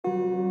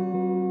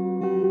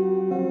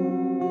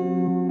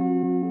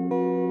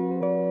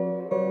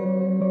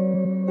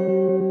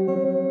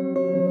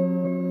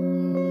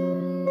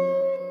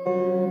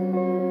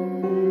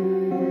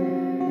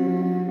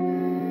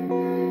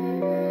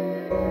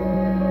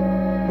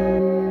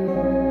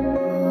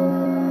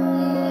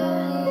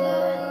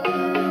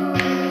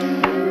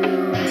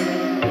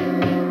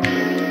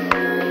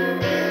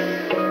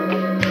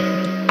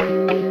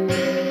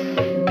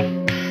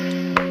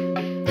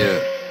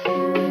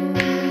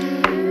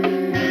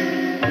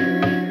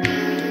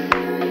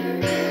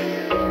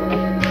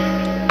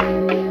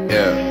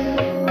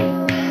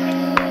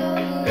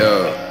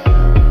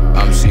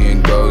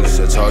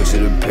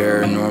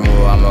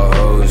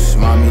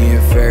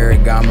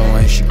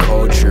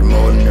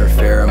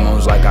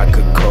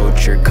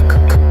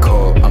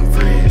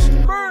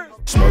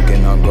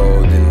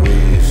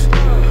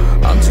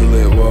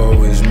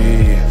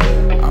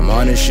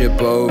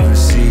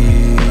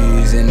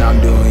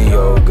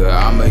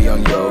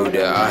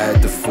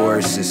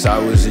this, I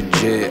was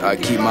legit. I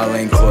keep my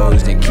lane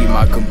closed and keep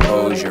my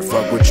composure.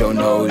 Fuck with your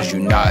nose, you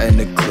not in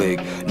the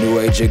clique. New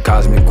age of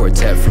cosmic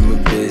quartet from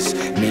abyss.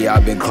 Me,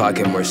 I've been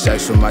clocking more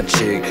sex with my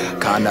chick.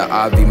 Kinda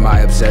obvi, my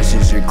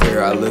obsessions are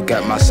clear. I look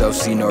at myself,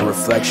 see no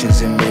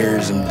reflections in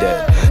mirrors, I'm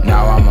dead.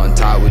 Now I'm on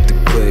top with the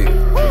clique.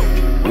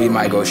 We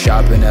might go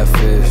shopping at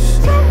Fifths.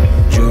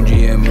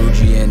 Junji and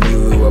Muji and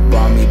Nilu up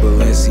on me,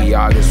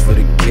 Balenciagas for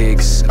the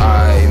kicks.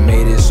 I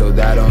made it so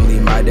that only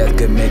my death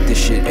could make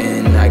this shit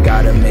end. I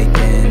gotta make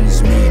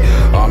ends meet.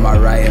 All my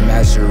riot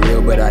masks are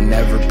real, but I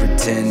never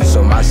pretend.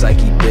 So my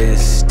psyche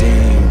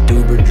distinct.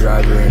 Uber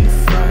driver in the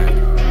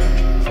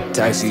front,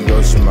 taxi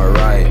goes to my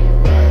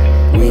right.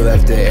 We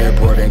left the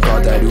airport and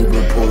caught that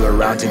Uber, pull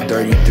around to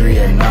 33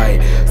 at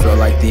night. Felt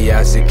like the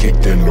acid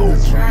kicked in over.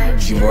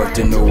 She morphed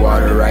in the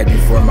water right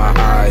before my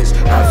eyes.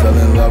 I fell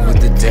in love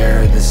with the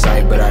terror of the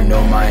sight, but I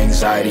know my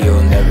anxiety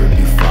will never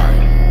be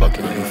fine.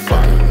 Fucking be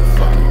fucking.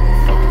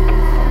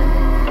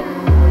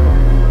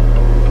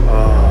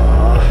 Ah,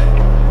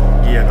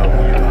 家がも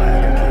っと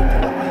早く聞い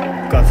た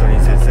らガソリン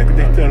節約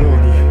できたろう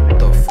に。